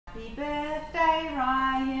birthday,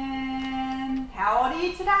 Ryan. How old are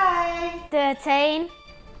you today? 13.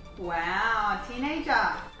 Wow, a teenager.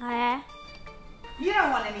 Oh, yeah? You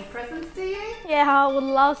don't want any presents, do you? Yeah, I would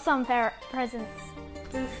love some presents.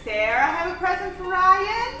 Does Sarah have a present for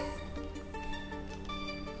Ryan?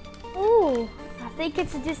 Ooh, I think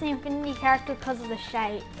it's a Disney Infinity character because of the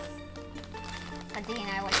shape. So do you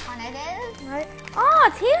know which one it is? No. Oh,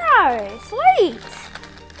 it's Hero! Sweet!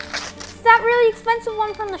 It's that really expensive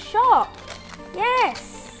one from the shop.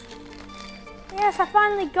 Yes! Yes, I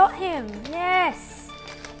finally got him. Yes!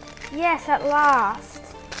 Yes, at last.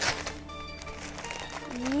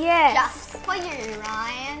 Yes! Just for you,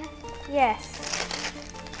 Ryan. Yes.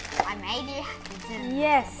 I made you happy, didn't I?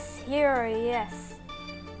 Yes, Hero, yes.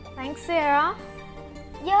 Thanks, Sarah.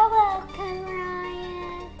 You're welcome,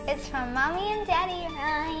 Ryan. It's from Mommy and Daddy,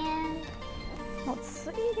 Ryan. Let's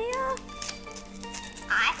see here.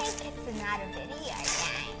 I think it's another video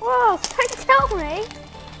game. Whoa, don't tell me.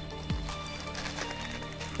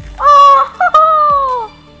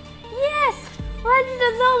 Oh! Yes! Legend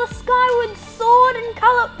of Zelda Skyward Sword and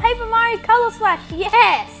Paper Mario Color Splash.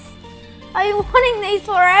 Yes! I've been wanting these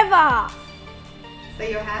forever. So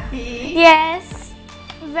you're happy? Yes.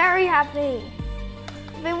 Very happy.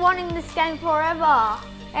 I've been wanting this game forever.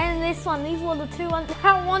 And this one. These were the two ones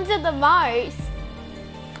I wanted the most.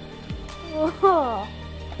 Oh.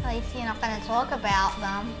 At least you're not going to talk about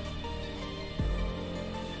them.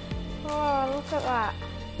 Oh, look at that.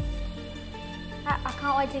 I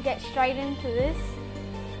can't wait to get straight into this.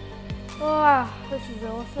 Oh, this is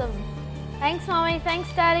awesome. Thanks, Mommy.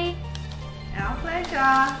 Thanks, Daddy. Our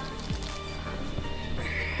pleasure.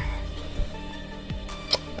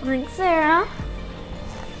 Thanks, Sarah.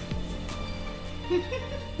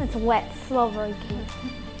 It's a wet, slobbery kid.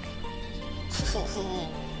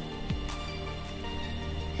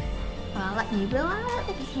 Well, I'll let you be like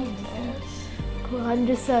it. Cool, I'm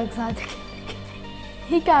just so excited to get the game.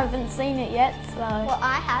 You guys haven't seen it yet, so. Well,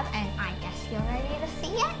 I have, and I guess you're ready to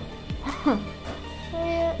see it. See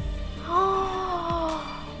it? Oh.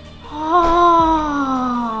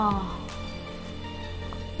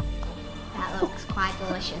 That looks quite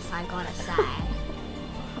delicious, I gotta say.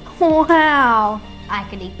 Wow. I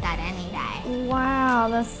could eat that any day. Wow,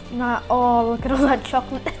 that's not. Oh, look at all that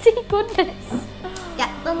chocolate. That's in goodness. Get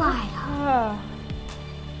the lighter. Oh.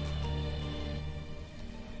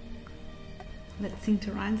 Let's sing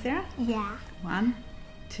to Ryan, Sarah. Yeah. 1,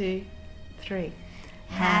 2, 3.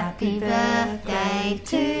 Happy birthday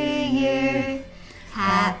to you.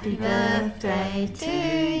 Happy birthday to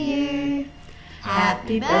you.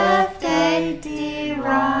 Happy birthday, dear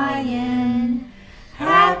Ryan.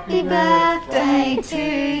 Happy birthday to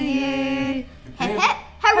you. Hip hip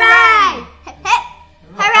hooray! Hip hip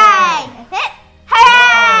hooray! Hip hip hooray!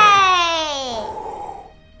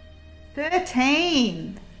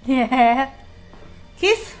 13. Yeah.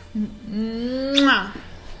 Kiss. Mwah.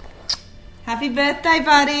 Happy birthday,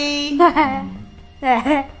 buddy.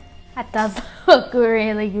 That does look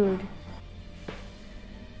really good.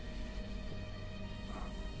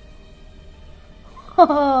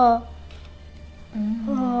 Oh,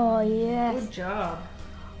 oh yes. Good job.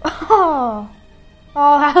 Oh,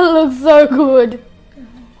 that looks so good.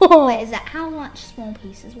 Wait, is that how much small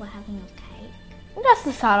pieces we're having of cake? Just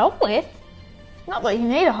to start off with. Not that you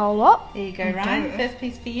need a whole lot. There you go, Ryan. First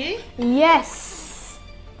piece for you. Yes.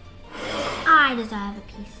 I deserve a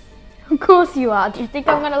piece. Of course you are. Do you think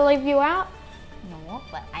I'm going to leave you out? No,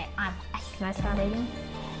 but I'm. Can I start eating?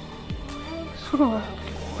 Oh,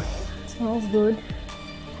 smells good.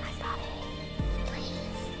 Can I start eating? Please.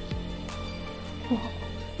 Oh,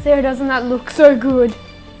 Sarah, doesn't that look so good?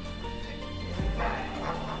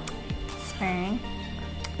 Spoon.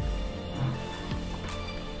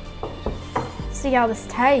 See how this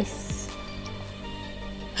tastes.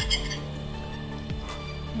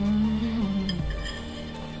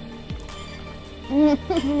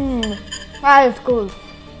 That is good.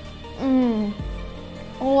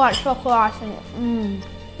 All that chocolate icing.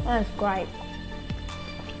 That is great.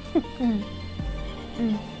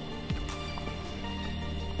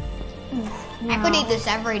 I could eat this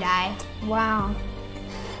every day. Wow.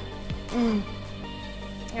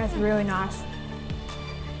 That's really nice.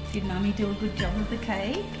 Did Mummy do a good job with the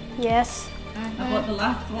cake? Yes. I got the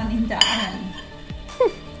last one in done.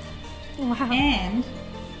 Wow. And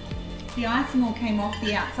the icing all came off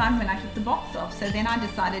the outside when I took the box off. So then I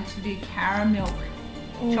decided to do caramel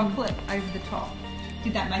chocolate over the top.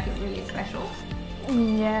 Did that make it really special?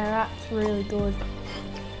 Yeah, that's really good.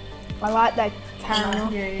 I like that caramel.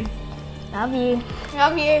 Love you. Love you.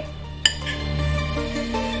 Love you.